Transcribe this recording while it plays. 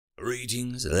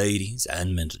Greetings, ladies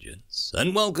and gentlemen,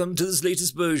 and welcome to this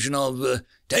latest version of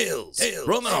Tales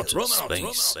from Outer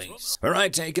Space, where I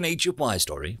take an HFY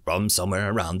story from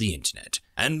somewhere around the internet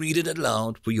and read it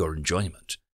aloud for your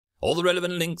enjoyment. All the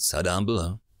relevant links are down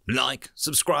below. Like,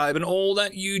 subscribe, and all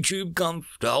that YouTube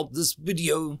gumph to help this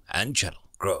video and channel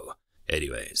grow.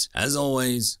 Anyways, as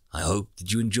always, I hope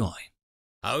that you enjoy.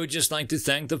 I would just like to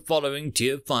thank the following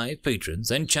Tier 5 patrons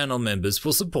and channel members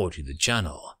for supporting the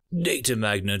channel: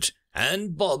 Datamagnet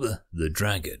and Bob the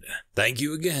Dragon. Thank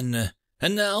you again.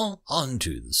 And now, on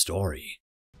to the story.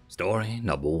 Story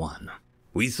number 1.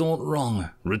 We Thought Wrong,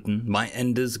 written by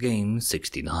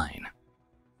endersgame69.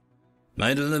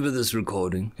 I deliver this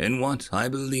recording in what I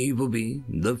believe will be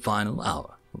the final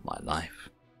hour of my life.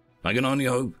 I can only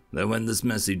hope that when this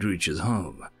message reaches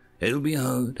home, it'll be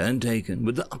heard and taken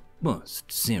with the utmost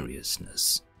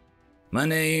seriousness. My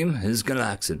name is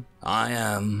Galaxin. I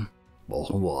am, or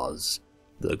was,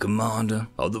 the commander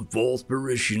of the 4th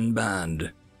Parisian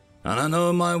Band, and I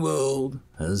know my world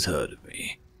has heard of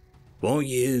me. For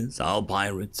years, our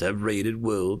pirates have raided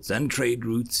worlds and trade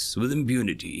routes with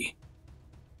impunity.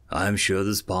 I'm sure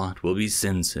this part will be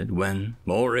censored when,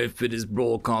 or if it is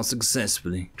broadcast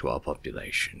successfully to our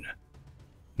population.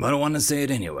 But I want to say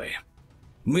it anyway.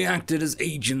 We acted as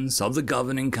agents of the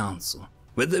governing council,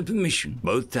 with their permission,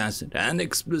 both tacit and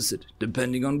explicit,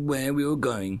 depending on where we were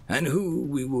going and who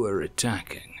we were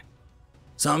attacking.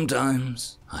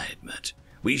 Sometimes, I admit,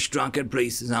 we struck at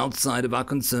places outside of our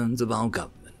concerns of our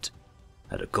government.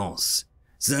 And of course,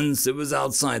 since it was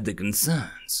outside the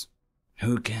concerns,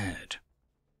 who cared?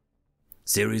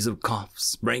 Series of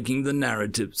coughs breaking the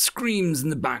narrative, screams in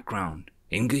the background,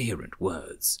 incoherent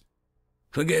words.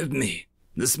 Forgive me,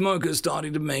 the smoke is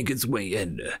starting to make its way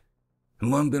in. It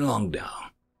won't be long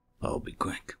now. I'll be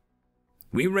quick.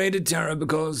 We raided Terra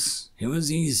because it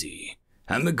was easy,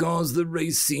 and because the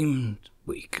race seemed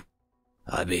weak.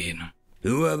 I mean,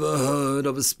 whoever heard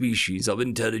of a species of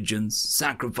intelligence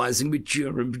sacrificing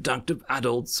mature and productive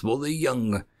adults for the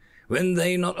young, when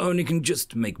they not only can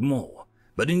just make more,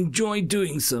 but enjoy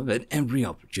doing so at every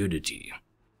opportunity?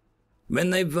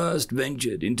 When they first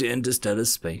ventured into interstellar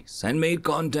space and made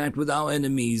contact with our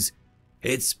enemies,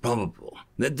 it's probable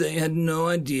that they had no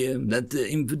idea that the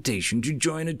invitation to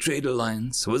join a trade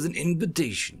alliance was an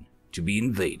invitation to be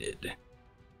invaded.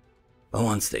 But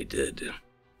once they did,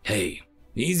 hey,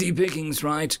 easy pickings,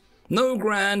 right? No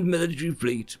grand military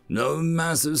fleet, no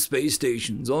massive space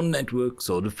stations or networks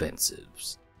or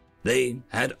defensives. They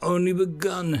had only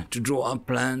begun to draw up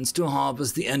plans to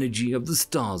harvest the energy of the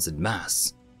stars en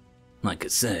masse. Like I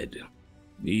said,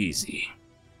 easy.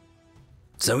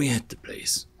 So we hit the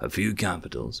place, a few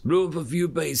capitals, blew up a few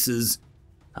bases.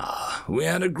 We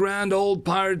had a grand old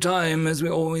pirate time as we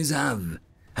always have,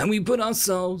 and we put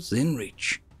ourselves in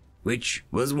reach, which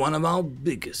was one of our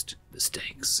biggest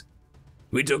mistakes.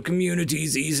 We took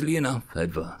communities easily enough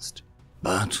at first,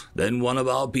 but then one of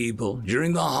our people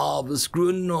during the harvest grew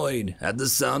annoyed at the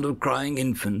sound of crying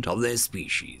infant of their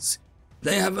species.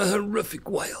 They have a horrific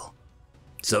wail.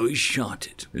 So he shot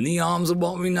it in the arms of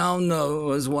what we now know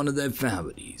as one of their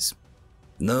families.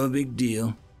 No big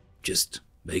deal, just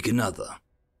make another,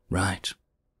 right?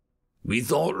 We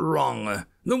thought wrong.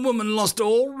 The woman lost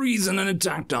all reason and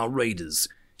attacked our raiders.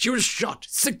 She was shot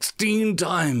 16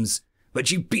 times, but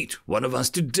she beat one of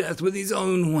us to death with his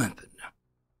own weapon.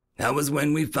 That was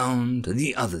when we found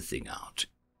the other thing out.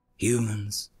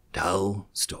 Humans tell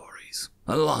stories.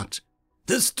 A lot.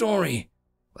 This story,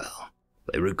 well,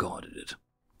 they recorded it.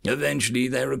 Eventually,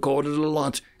 they recorded a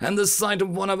lot, and the sight of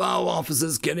one of our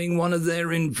officers killing one of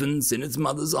their infants in its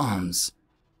mother's arms,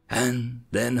 and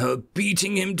then her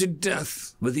beating him to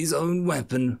death with his own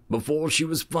weapon before she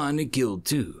was finally killed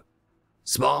too,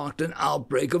 sparked an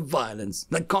outbreak of violence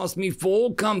that cost me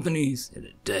 4 companies in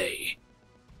a day.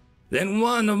 Then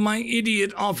one of my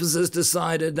idiot officers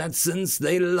decided that since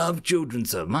they loved children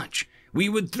so much, we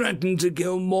would threaten to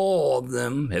kill more of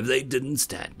them if they didn't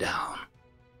stand down.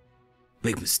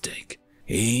 Big mistake.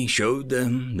 He showed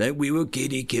them that we were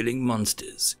kitty-killing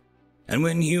monsters. And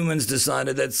when humans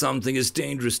decided that something is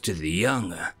dangerous to the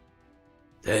young,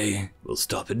 they will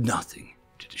stop at nothing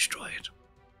to destroy it.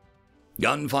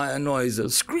 Gunfire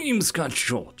noises, screams cut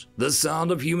short, the sound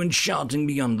of humans shouting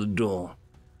beyond the door.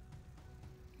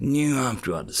 You have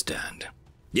to understand,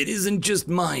 it isn't just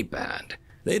my band.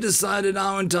 They decided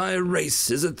our entire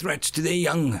race is a threat to their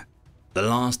young. The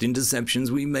last interceptions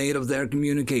we made of their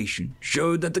communication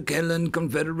showed that the Kellan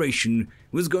Confederation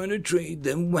was going to trade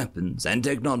them weapons and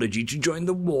technology to join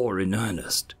the war in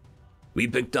earnest. We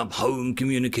picked up home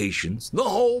communications. The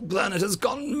whole planet has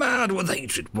gone mad with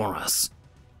hatred for us.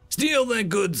 Steal their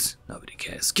goods, nobody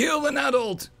cares. Kill an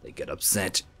adult, they get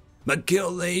upset. But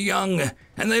kill their young,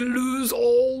 and they lose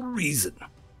all reason,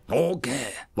 all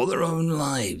care for their own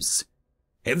lives.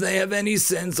 If they have any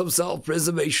sense of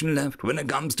self-preservation left when it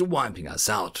comes to wiping us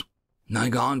out, I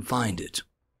can't find it.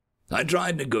 I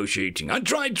tried negotiating, I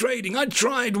tried trading, I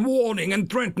tried warning and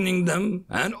threatening them,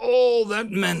 and all that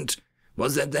meant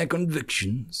was that their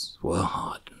convictions were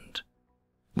hardened.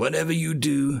 Whatever you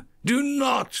do, do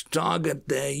not target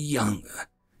their young.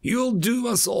 You'll do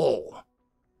us all.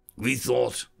 We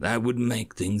thought that would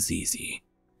make things easy,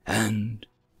 and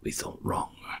we thought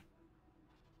wrong.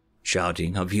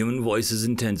 Shouting of human voices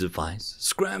intensifies,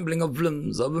 scrambling of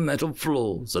limbs over metal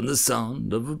floors, and the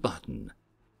sound of a button.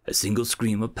 A single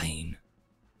scream of pain,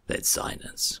 then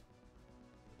silence.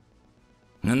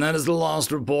 And that is the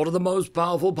last report of the most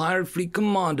powerful pirate fleet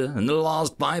commander in the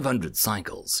last 500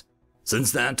 cycles.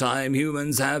 Since that time,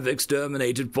 humans have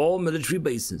exterminated 4 military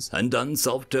bases and done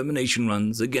self-termination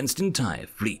runs against entire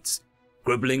fleets,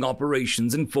 crippling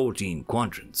operations in 14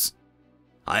 quadrants.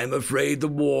 I am afraid the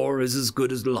war is as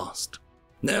good as lost.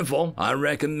 Therefore, I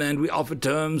recommend we offer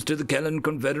terms to the Kellan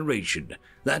Confederation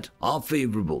that are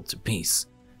favorable to peace,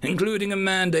 including a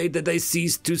mandate that they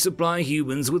cease to supply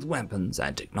humans with weapons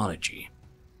and technology.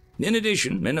 In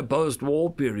addition, in a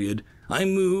post-war period, I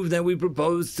move that we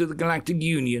propose to the Galactic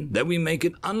Union that we make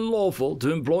it unlawful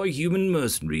to employ human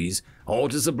mercenaries or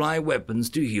to supply weapons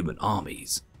to human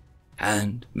armies,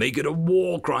 and make it a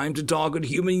war crime to target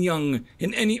human young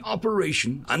in any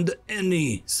operation under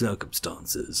any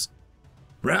circumstances.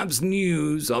 Perhaps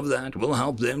news of that will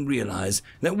help them realize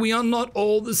that we are not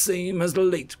all the same as the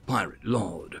late pirate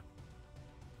lord.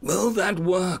 Will that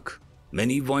work?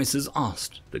 Many voices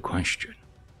asked the question.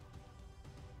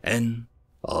 End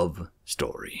of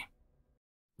story.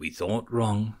 We Thought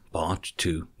Wrong, Part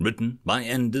 2, written by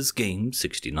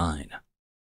endersgame69.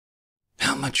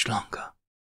 How much longer?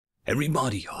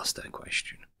 Everybody asked that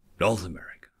question. North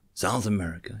America, South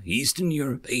America, Eastern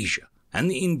Europe, Asia, and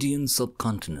the Indian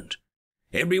subcontinent.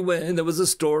 Everywhere there was a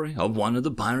story of one of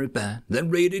the pirate band that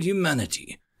raided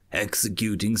humanity,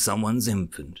 executing someone's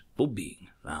infant for being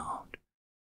found.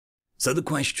 So the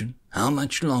question, how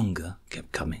much longer,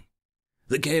 kept coming.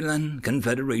 The Kellan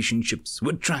Confederation ships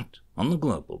were tracked on the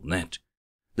global net.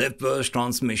 Their first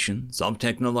transmissions of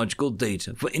technological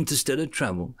data for interstellar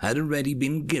travel had already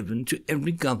been given to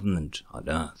every government on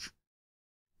Earth.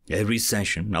 Every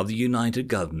session of the United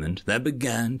Government that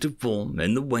began to form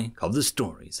in the wake of the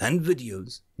stories and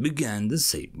videos began the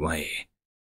same way.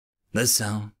 The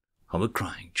sound of a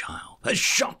crying child, a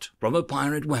shot from a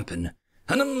pirate weapon,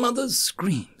 and a mother's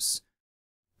screams.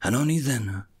 And only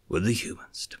then would the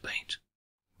humans debate.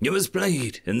 It was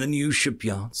played in the new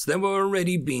shipyards that were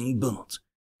already being built.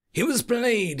 It was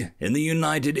played in the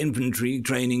United Infantry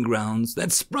training grounds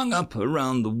that sprung up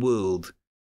around the world.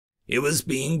 It was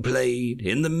being played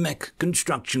in the mech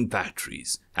construction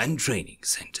factories and training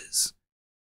centers.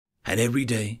 And every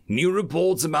day, new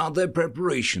reports about their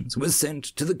preparations were sent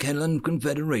to the Kellan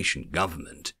Confederation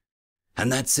government.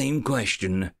 And that same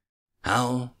question,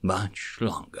 how much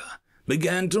longer,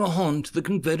 began to haunt the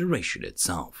Confederation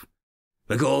itself.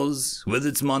 Because, with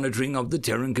its monitoring of the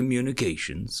Terran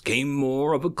communications, came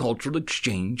more of a cultural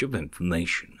exchange of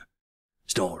information.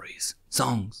 Stories,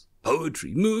 songs,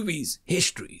 poetry, movies,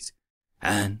 histories.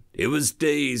 And it was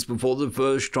days before the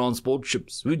first transport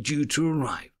ships were due to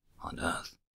arrive on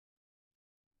Earth.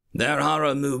 Their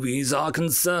horror movies are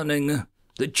concerning,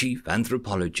 the chief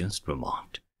anthropologist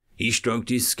remarked. He stroked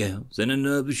his scales in a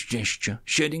nervous gesture,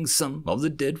 shedding some of the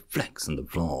dead flecks on the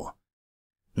floor.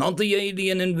 Not the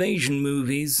alien invasion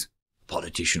movies? The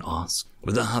politician asked,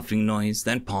 with a huffing noise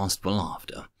that passed for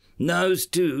laughter. Those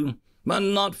too, but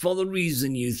not for the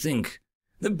reason you think.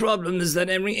 The problem is that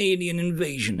every alien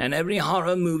invasion and every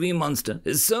horror movie monster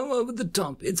is so over the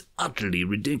top it's utterly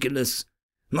ridiculous.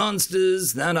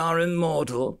 Monsters that are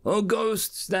immortal, or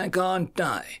ghosts that can't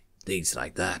die, things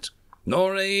like that.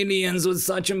 Or aliens with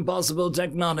such impossible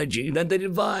technology that they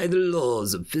defy the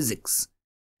laws of physics.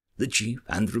 The chief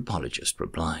anthropologist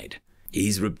replied.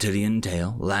 His reptilian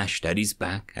tail lashed at his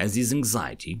back as his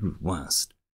anxiety grew worse.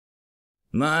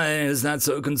 My, is that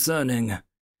so concerning?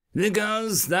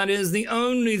 Because that is the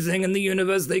only thing in the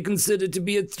universe they consider to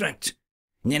be a threat.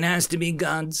 It has to be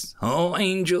gods, or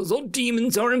angels, or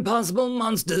demons, or impossible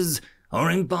monsters,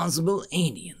 or impossible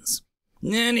aliens.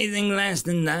 Anything less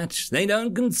than that, they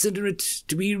don't consider it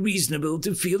to be reasonable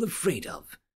to feel afraid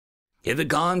of. If it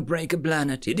can't break a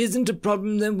planet, it isn't a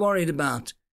problem they're worried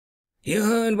about. You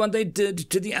heard what they did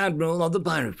to the admiral of the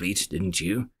pirate fleet, didn't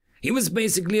you? He was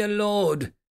basically a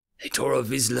lord. They tore off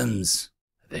his limbs,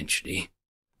 eventually.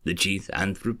 The chief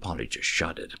anthropologist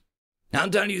shuddered. I'll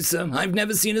tell you, sir, I've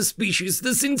never seen a species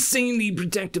this insanely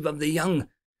protective of the young.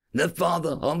 The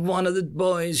father of one of the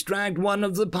boys dragged one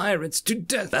of the pirates to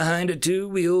death behind a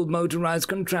two-wheeled motorized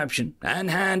contraption and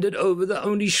handed over the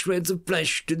only shreds of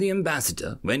flesh to the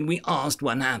ambassador when we asked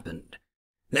what happened.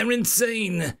 They're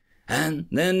insane, and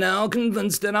they're now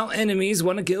convinced that our enemies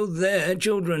want to kill their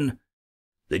children.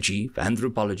 The chief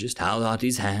anthropologist held out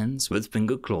his hands with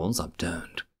finger claws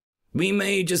upturned. We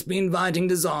may just be inviting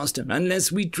disaster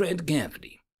unless we tread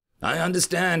carefully. I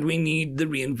understand we need the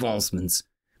reinforcements.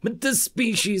 But this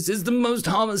species is the most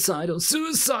homicidal,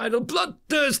 suicidal,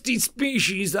 bloodthirsty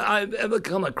species that I've ever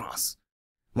come across.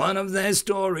 One of their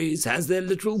stories has their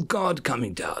literal god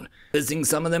coming down, pissing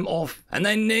some of them off, and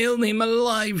they nail him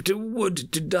alive to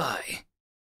wood to die.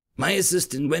 My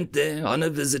assistant went there on a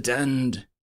visit and...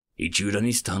 He chewed on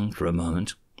his tongue for a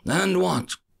moment. And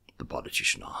what? The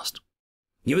politician asked.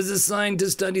 He was assigned to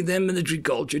study their military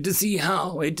culture to see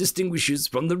how it distinguishes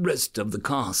from the rest of the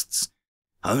castes.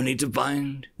 Only to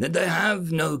find that they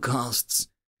have no castes.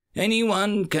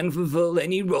 Anyone can fulfill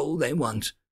any role they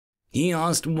want. He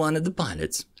asked one of the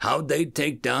pilots how they'd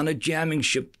take down a jamming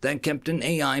ship that kept an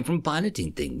AI from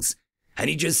piloting things, and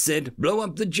he just said, blow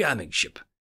up the jamming ship.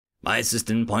 My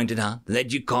assistant pointed out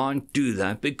that you can't do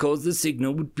that because the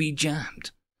signal would be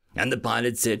jammed, and the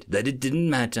pilot said that it didn't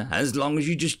matter as long as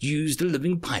you just used a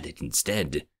living pilot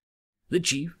instead. The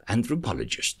chief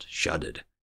anthropologist shuddered.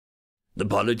 The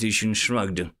politician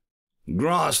shrugged.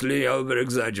 Grossly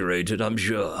over-exaggerated, I'm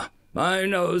sure. I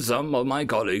know some of my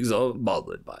colleagues are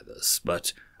bothered by this,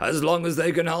 but as long as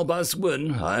they can help us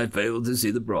win, I fail to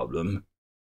see the problem.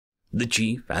 The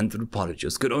chief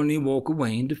anthropologist could only walk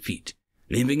away in defeat,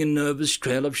 leaving a nervous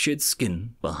trail of shed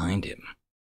skin behind him.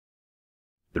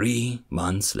 3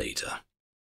 months later.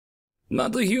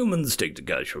 Not the humans take the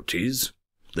casualties,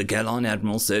 the Kelon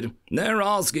Admiral said. They're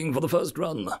asking for the first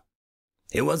run.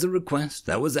 It was a request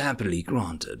that was happily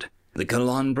granted. The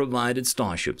Kelon provided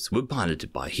starships were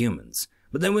piloted by humans,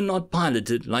 but they were not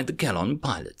piloted like the Kelon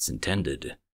pilots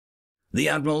intended. The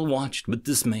Admiral watched with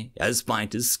dismay as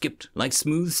fighters skipped like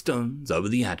smooth stones over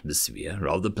the atmosphere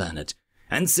of the planet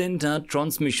and sent out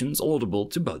transmissions audible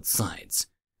to both sides,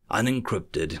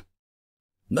 unencrypted.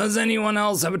 Does anyone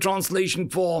else have a translation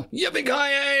for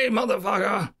Yippee-ki-yay,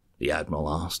 motherfucker? The Admiral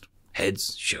asked.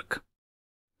 Heads shook.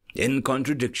 In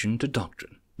contradiction to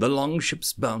doctrine, the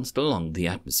longships bounced along the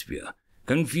atmosphere,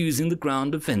 confusing the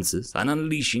ground defenses and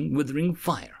unleashing withering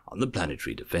fire on the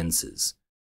planetary defenses.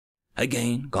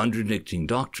 Again contradicting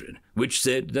doctrine, which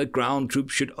said that ground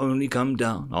troops should only come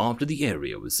down after the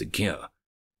area was secure.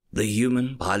 The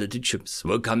human-piloted ships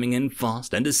were coming in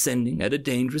fast and ascending at a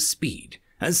dangerous speed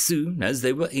as soon as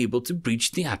they were able to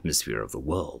breach the atmosphere of the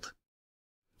world.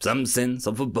 Some sense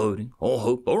of foreboding, or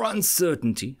hope, or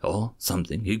uncertainty, or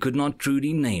something he could not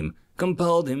truly name,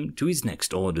 compelled him to his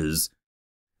next orders.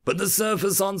 Put the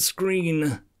surface on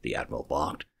screen, the Admiral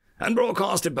barked, and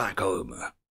broadcast it back home.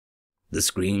 The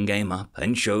screen came up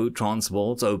and showed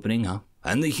transports opening up,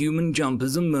 and the human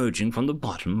jumpers emerging from the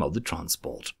bottom of the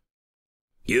transport.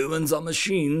 Humans are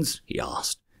machines, he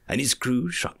asked, and his crew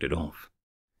shrugged it off.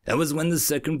 That was when the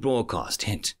second broadcast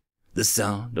hit, the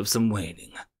sound of some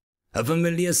wailing. A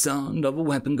familiar sound of a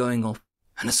weapon going off,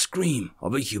 and a scream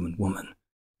of a human woman.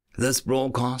 This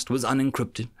broadcast was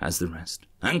unencrypted as the rest,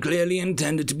 and clearly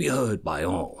intended to be heard by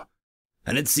all,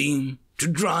 and it seemed to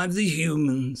drive the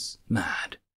humans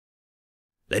mad.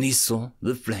 Then he saw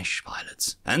the flesh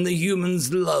pilots, and the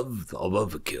humans' love of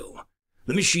overkill.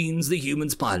 The machines the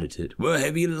humans piloted were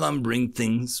heavy lumbering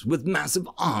things with massive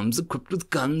arms equipped with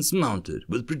guns mounted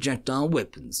with projectile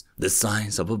weapons the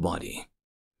size of a body.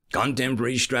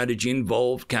 Contemporary strategy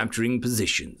involved capturing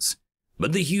positions,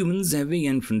 but the humans' heavy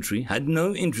infantry had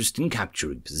no interest in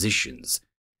capturing positions.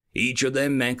 Each of their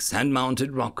mechs had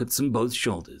mounted rockets on both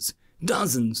shoulders,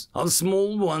 dozens of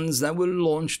small ones that were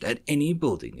launched at any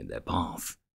building in their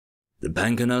path. The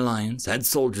Pankan Alliance had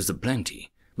soldiers aplenty,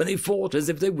 but they fought as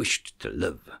if they wished to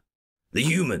live. The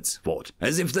humans fought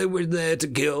as if they were there to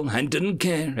kill and didn't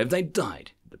care if they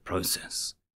died in the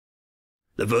process.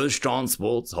 The first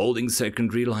transports holding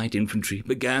secondary light infantry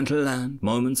began to land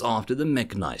moments after the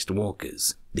mechanized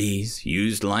walkers. These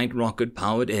used light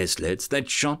rocket-powered air sleds that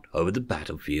shot over the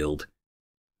battlefield.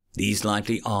 These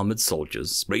lightly armored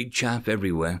soldiers sprayed chaff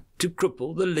everywhere to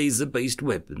cripple the laser-based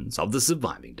weapons of the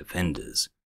surviving defenders,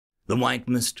 the white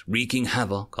mist wreaking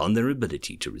havoc on their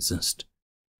ability to resist.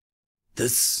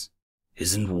 This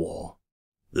isn't war.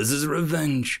 This is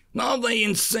revenge. Are they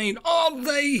insane? Are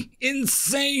they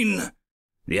insane?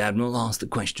 The Admiral asked the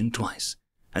question twice,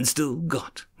 and still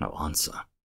got no answer.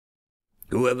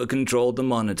 Whoever controlled the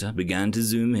monitor began to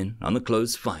zoom in on the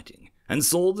close fighting and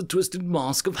saw the twisted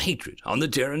mask of hatred on the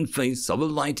Terran face of a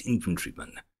light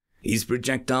infantryman. His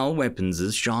projectile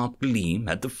weapons' sharp gleam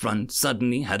at the front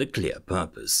suddenly had a clear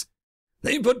purpose.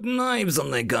 "They put knives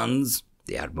on their guns,"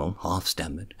 the Admiral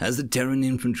half-stammered as the Terran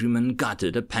infantryman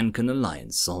gutted a Pankan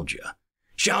Alliance soldier,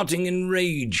 shouting in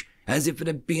rage as if it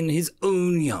had been his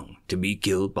own young to be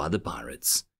killed by the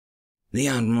pirates. The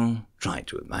Admiral tried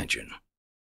to imagine.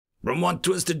 From what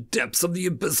twisted depths of the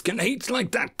abyss can hate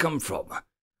like that come from?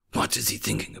 What is he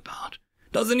thinking about?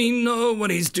 Doesn't he know what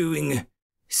he's doing?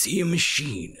 Is he a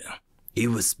machine? He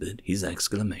whispered his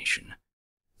exclamation.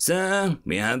 "Sir,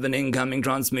 we have an incoming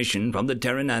transmission from the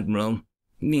Terran Admiral,"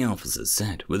 the officer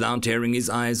said without tearing his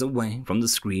eyes away from the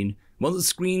screen, while the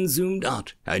screen zoomed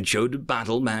out and showed a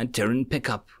battle-mad Terran pick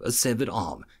up a severed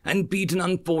arm and beat an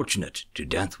unfortunate to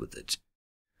death with it.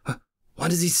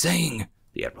 "What is he saying?"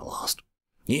 the Admiral asked.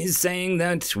 "He's saying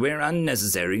that we're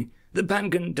unnecessary. The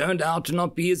Pankan turned out to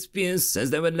not be as fierce as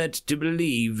they were led to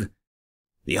believe."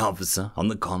 The officer on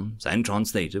the comms and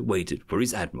translator waited for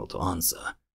his Admiral to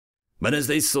answer. But as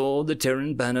they saw the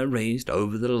Terran banner raised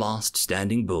over the last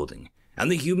standing building, and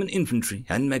the human infantry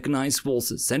and mechanized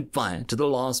forces set fire to the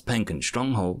last Pankan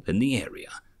stronghold in the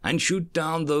area and shoot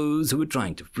down those who were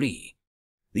trying to flee,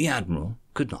 the Admiral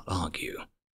could not argue.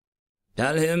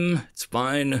 "Tell him it's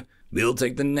fine. We'll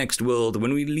take the next world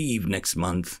when we leave next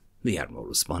month," the Admiral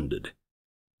responded.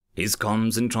 His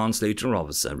comms and translator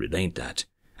officer relayed that,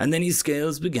 and then his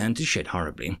scales began to shed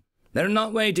horribly. "They're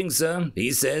not waiting, sir.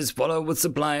 He says follow with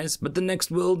supplies, but the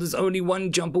next world is only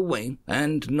one jump away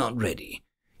and not ready.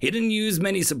 He didn't use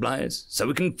many supplies, so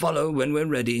we can follow when we're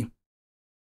ready."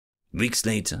 Weeks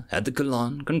later, at the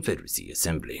Kalan Confederacy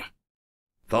Assembly.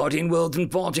 14 worlds in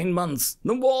 14 months.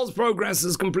 The war's progress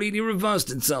has completely reversed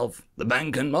itself. The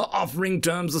Pankan are offering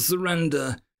terms of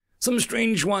surrender. Some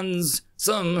strange ones,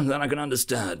 some that I can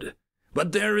understand.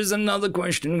 But there is another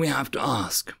question we have to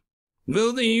ask.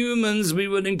 Will the humans be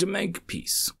willing to make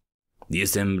peace? The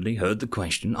assembly heard the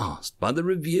question asked by the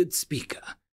revered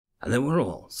speaker, and they were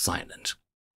all silent.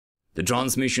 The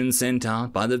transmissions sent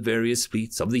out by the various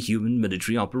fleets of the human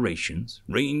military operations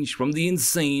ranged from the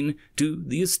insane to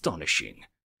the astonishing.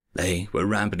 They were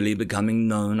rapidly becoming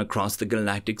known across the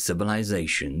galactic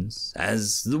civilizations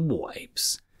as the War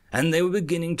Apes, and they were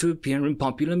beginning to appear in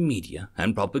popular media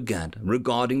and propaganda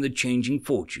regarding the changing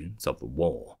fortunes of the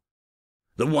war.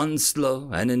 The once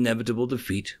slow and inevitable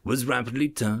defeat was rapidly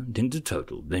turned into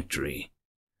total victory.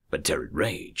 But Terran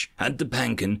rage at the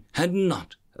Pankan had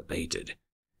not abated,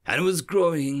 and was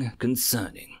growing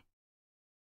concerning.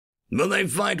 "Will they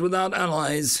fight without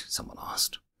allies?" someone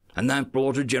asked, and that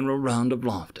brought a general round of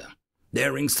laughter.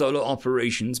 Daring solo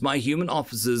operations by human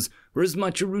officers were as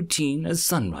much a routine as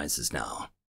sunrises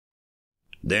now.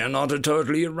 "They are not a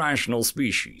totally irrational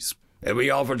species. If we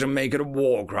offer to make it a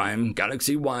war crime,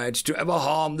 galaxy-wide, to ever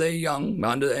harm their young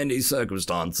under any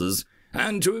circumstances,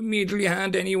 and to immediately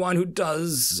hand anyone who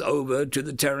does over to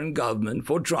the Terran government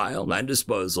for trial and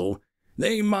disposal,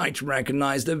 they might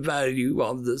recognize the value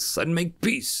of this and make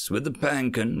peace with the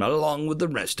Pankan along with the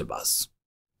rest of us,"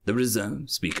 the reserve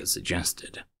speaker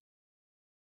suggested.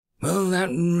 "Will that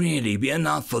really be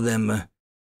enough for them?"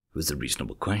 was a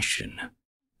reasonable question.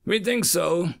 "We think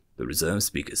so," the reserve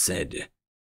speaker said,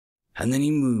 and then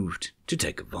he moved to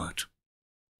take a vote.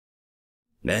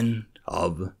 End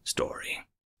of story.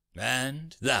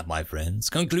 And that, my friends,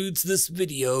 concludes this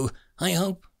video. I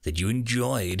hope that you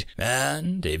enjoyed,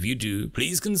 and if you do,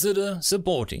 please consider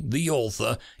supporting the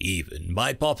author, even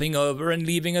by popping over and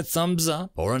leaving a thumbs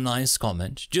up or a nice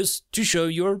comment, just to show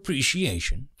your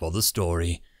appreciation for the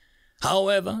story.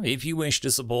 However, if you wish to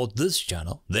support this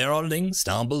channel, there are links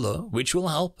down below which will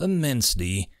help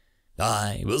immensely.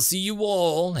 I will see you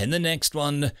all in the next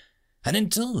one, and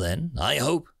until then, I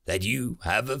hope that you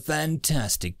have a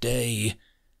fantastic day.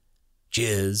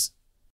 Cheers.